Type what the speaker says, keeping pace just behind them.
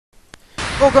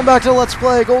Welcome back to Let's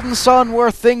Play Golden Sun,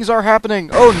 where things are happening.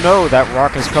 Oh no, that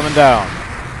rock is coming down.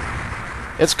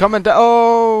 It's coming down.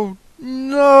 Oh no!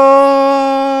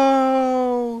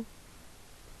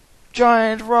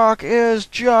 Giant rock is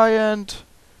giant.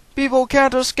 People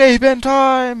can't escape in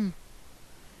time.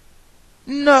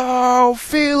 No,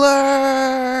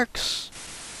 Felix!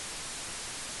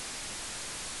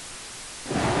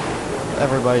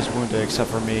 Everybody's wounded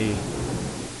except for me.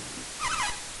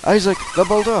 Isaac, the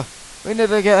boulder! We need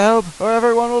to get help, or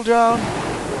everyone will drown!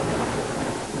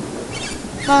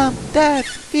 Mom, Dad,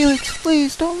 Felix,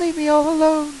 please, don't leave me all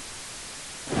alone!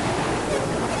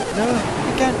 No,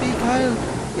 it can't be, Kyle.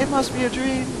 It must be a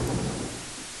dream.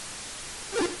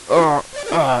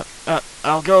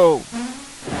 I'll go.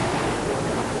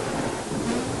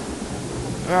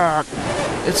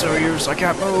 It's no use, I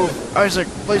can't move. Isaac,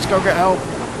 please go get help.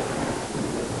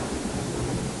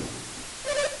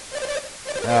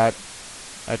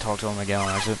 I talked to him again,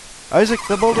 Isaac. Isaac,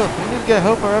 the boulder, we need to get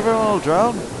help or everyone will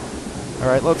drown.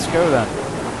 Alright, let's go then.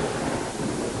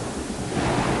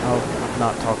 I'll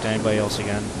not talk to anybody else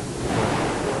again.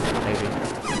 Maybe.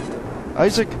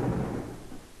 Isaac!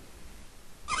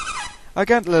 I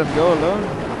can't let him go alone.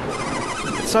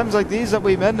 It's times like these that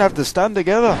we men have to stand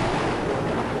together.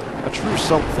 A true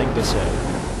salt thing to say.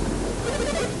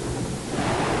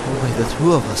 Only the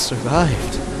two of us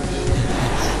survived.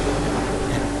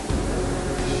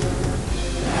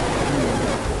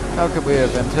 How could we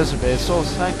have anticipated Soul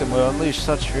Sanctum would unleash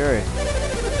such fury?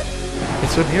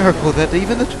 It's a miracle that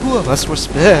even the two of us were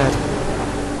spared.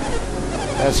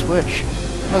 That switch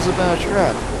must have been a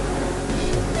trap.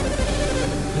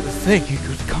 And to think you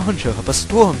could conjure up a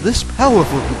storm this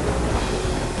powerful.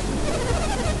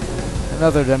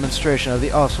 Another demonstration of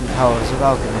the awesome powers of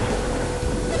alchemy.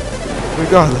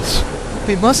 Regardless,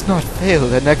 we must not fail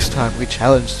the next time we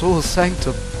challenge Soul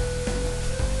Sanctum.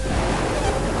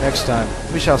 Next time,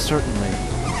 we shall certainly.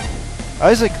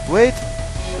 Isaac, wait!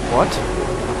 What?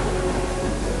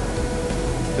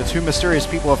 The two mysterious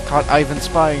people have caught Isaac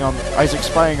spying on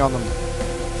them.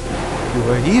 You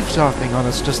were eavesdropping on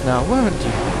us just now, weren't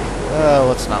you?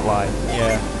 Let's not lie.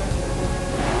 Yeah.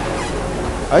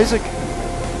 Isaac!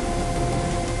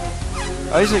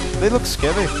 Isaac, they look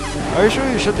scary. Are you sure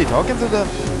you should be talking to them?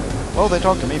 Well, they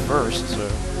talked to me first, so...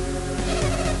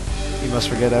 You must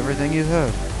forget everything you've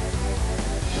heard.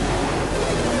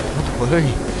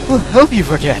 Worry. We'll help you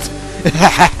forget.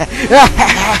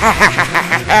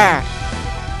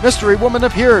 Mystery woman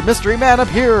appeared. Mystery man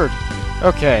appeared.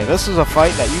 Okay, this is a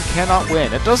fight that you cannot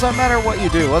win. It doesn't matter what you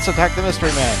do. Let's attack the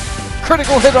mystery man.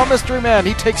 Critical hit on mystery man.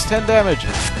 He takes 10 damage.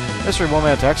 Mystery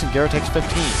woman attacks and Garrett takes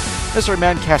 15. Mystery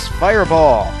man casts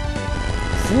fireball.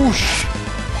 Whoosh.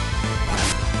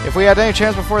 If we had any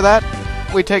chance before that,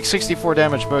 we take 64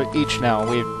 damage each now.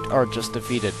 We are just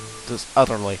defeated. Just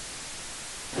utterly.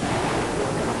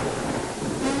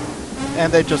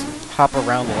 And they just hop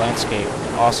around the landscape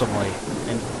awesomely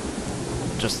and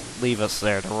just leave us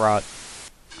there to rot.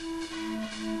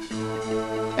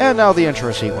 And now the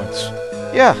intro sequence.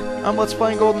 Yeah, I'm Let's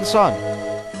Playing Golden Sun.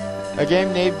 A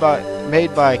game made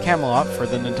by Camelot for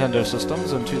the Nintendo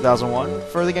systems in 2001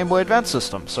 for the Game Boy Advance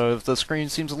system. So if the screen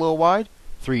seems a little wide,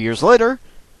 3 years later,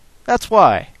 that's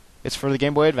why. It's for the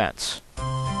Game Boy Advance.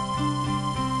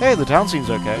 Hey, the town seems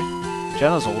okay.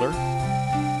 Jenna's older.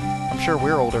 I'm sure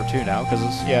we're older too now, because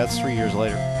it's 3 years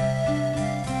later.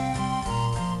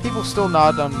 People still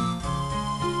nod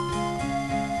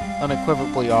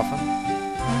unequivocally often.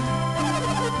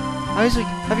 Isaac,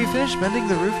 have you finished mending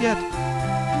the roof yet?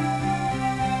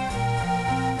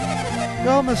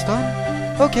 You're almost done.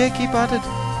 Okay, keep at it.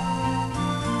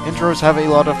 Intros have a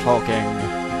lot of talking.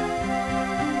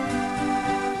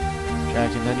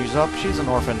 Janet continues up. She's an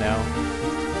orphan now.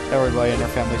 Everybody in her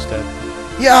family's dead.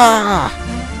 Yeah!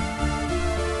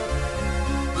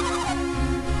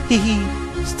 Hehe,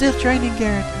 still training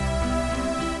Garrett.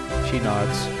 She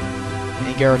nods.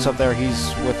 And Garrett's up there,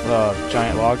 he's with a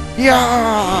giant log.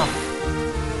 Yeah!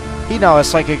 He now has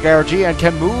psychic energy and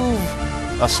can move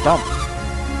a stump.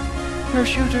 You're a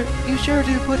shooter. You sure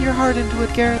do put your heart into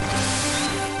it, Garrett.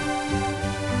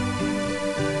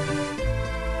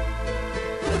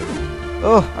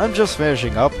 Oh, I'm just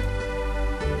finishing up.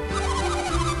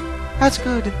 That's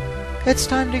good. It's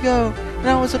time to go, and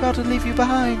I was about to leave you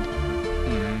behind.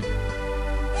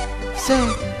 Say,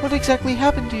 what exactly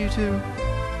happened to you two?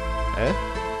 Eh?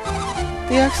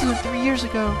 The accident 3 years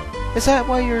ago. Is that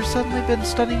why you're suddenly been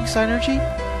studying Synergy?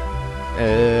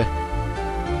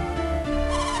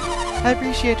 I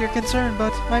appreciate your concern,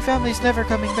 but my family's never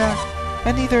coming back,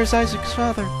 and neither is Isaac's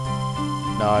father.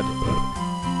 Nod.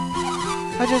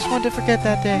 I just want to forget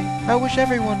that day. I wish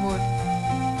everyone would.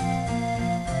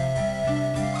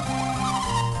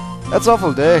 That's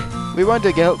awful day. We went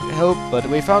to get help, but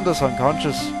we found us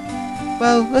unconscious.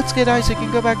 Well, let's get Isaac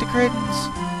and go back to Creighton's.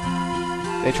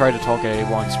 They tried to talk at me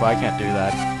once, but I can't do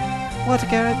that. What,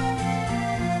 Garrett?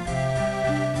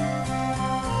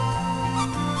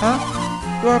 Huh?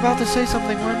 You were about to say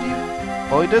something, weren't you?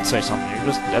 Well, he did say something. He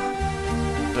just...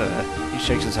 he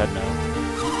shakes his head no.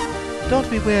 Don't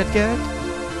be weird, Garrett.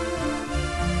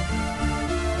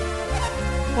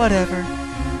 Whatever.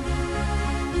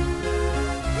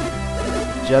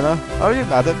 Jenna, are you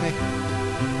mad at me?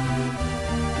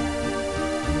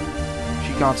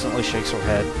 She constantly shakes her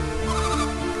head.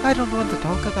 I don't want to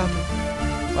talk about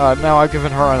it. Now I've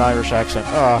given her an Irish accent.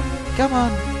 Come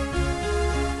on.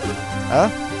 Huh?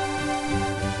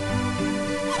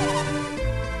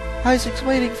 Isaac's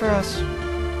waiting for us.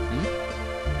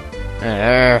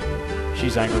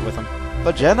 She's angry with him.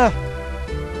 But Jenna!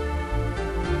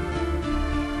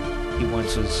 He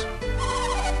winces.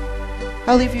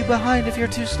 I'll leave you behind if you're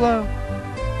too slow.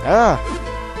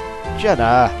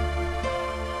 Jenna!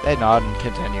 They nod and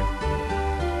continue.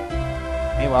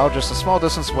 Meanwhile, just a small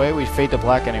distance away, we fade to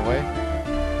black anyway.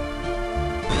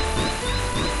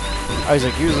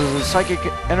 Isaac uses his psychic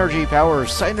energy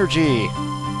powers, Synergy,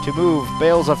 to move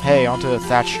bales of hay onto the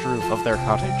thatched roof of their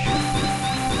cottage.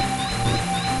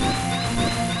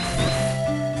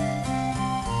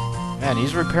 Man,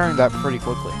 he's repairing that pretty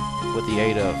quickly, with the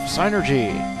aid of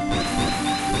Synergy.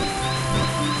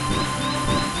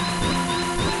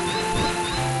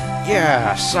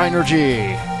 Yeah,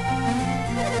 Synergy!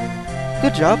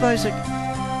 Good job, Isaac.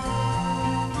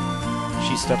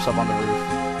 She steps up on the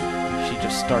roof. She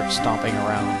just starts stomping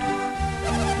around.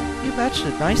 You matched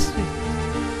it nicely.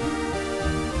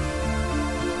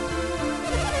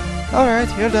 Alright,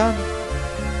 you're done.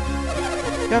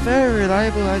 You're very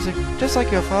reliable, Isaac, just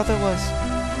like your father was.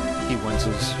 He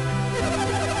winces.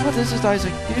 What is it,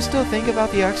 Isaac? Do you still think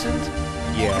about the accident?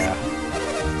 Yeah.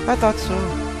 I thought so.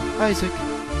 Isaac.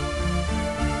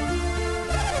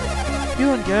 You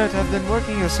and Garrett have been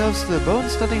working yourselves to the bone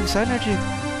studying Synergy.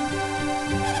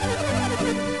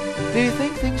 Do you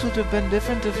think things would have been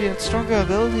different if you had stronger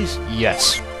abilities?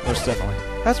 Yes, most definitely.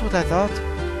 That's what I thought.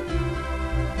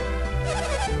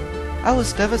 I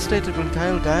was devastated when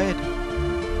Kyle died.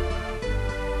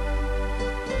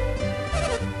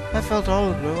 I felt all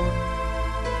alone.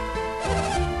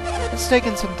 It's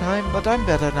taken some time, but I'm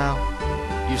better now.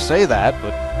 You say that,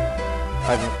 but...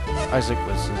 Isaac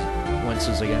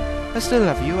winces again. I still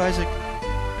have you, Isaac.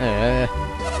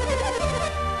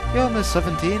 You're almost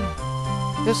 17.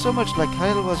 You're so much like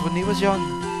Kyle was when he was young.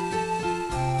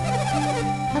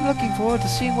 I'm looking forward to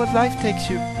seeing what life takes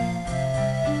you.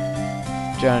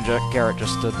 Jen and Garrett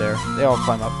just stood there. They all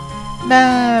climb up.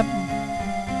 Ma'am!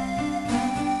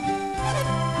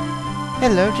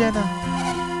 Hello, Jenna.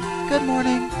 Good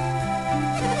morning.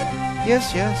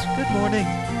 Yes, good morning.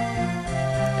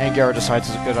 And Garrett decides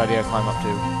it's a good idea to climb up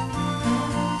too.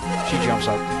 She jumps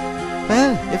up.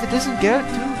 Well, if it isn't Garrett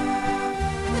too.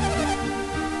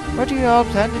 Where do you all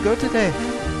plan to go today?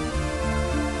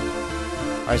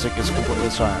 Isaac is completely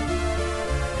silent.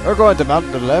 We're going to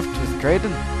Mountain to the left with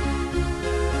Creighton.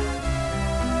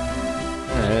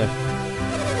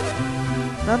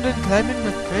 Mountain climbing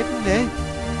with Creighton, eh?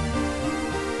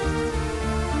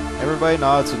 Everybody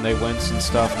nods and they wince and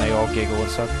stuff and they all giggle and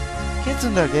stuff. Kids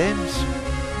and their games.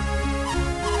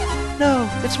 No,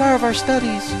 it's more of our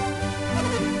studies.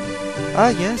 Ah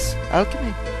yes,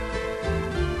 alchemy.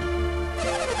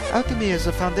 Alchemy is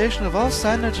the foundation of all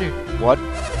Synergy. What?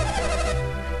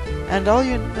 And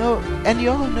you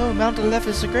all know Mount Aleph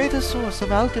is the greatest source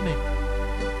of alchemy.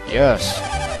 Yes.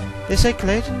 They say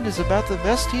Clayton is about the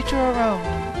best teacher around.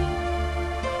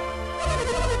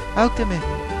 Alchemy.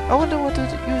 I wonder what the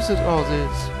use it all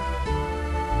is.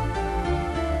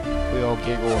 We all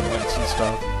giggle and wince and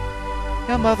stuff.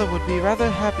 Your mother would be rather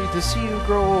happy to see you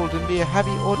grow old and be a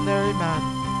happy ordinary man.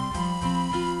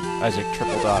 Isaac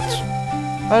triple dots.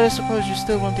 But I suppose you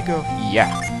still want to go.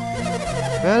 Yeah.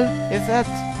 Well, if that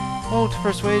won't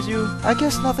persuade you, I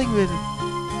guess nothing will.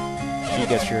 She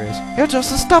gets furious. You're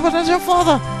just as stubborn as your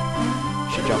father!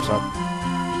 She jumps up.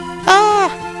 Ah!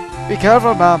 Be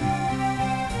careful, Mom!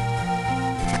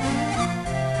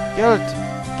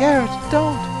 Garrett,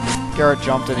 don't! Garrett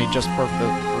jumped and he just broke the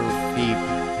roof.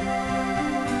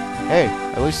 Hey,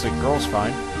 at least the girl's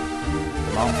fine.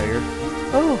 The mom figured.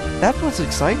 Oh, that was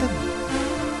exciting.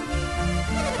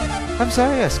 I'm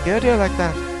sorry I scared you like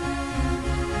that.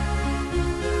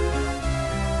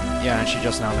 Yeah, and she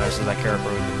just now notices that Garrett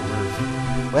broke the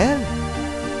roof. Well...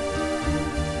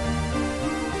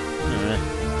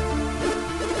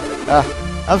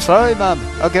 I'm sorry, Mom.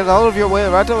 I'll get all of your way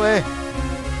right away.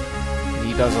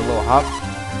 He does a little hop.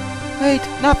 Wait,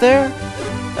 not there!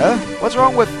 What's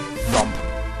wrong with... Thump?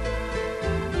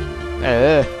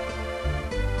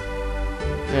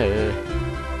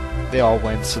 They all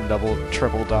wince and double,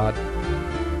 triple dot.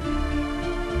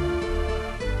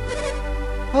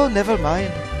 Oh, never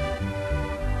mind.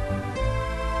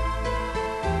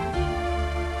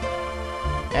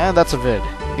 And that's a vid,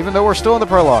 even though we're still in the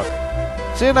prologue.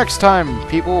 See you next time,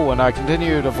 people, when I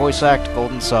continue to voice act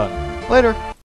Golden Sun. Later.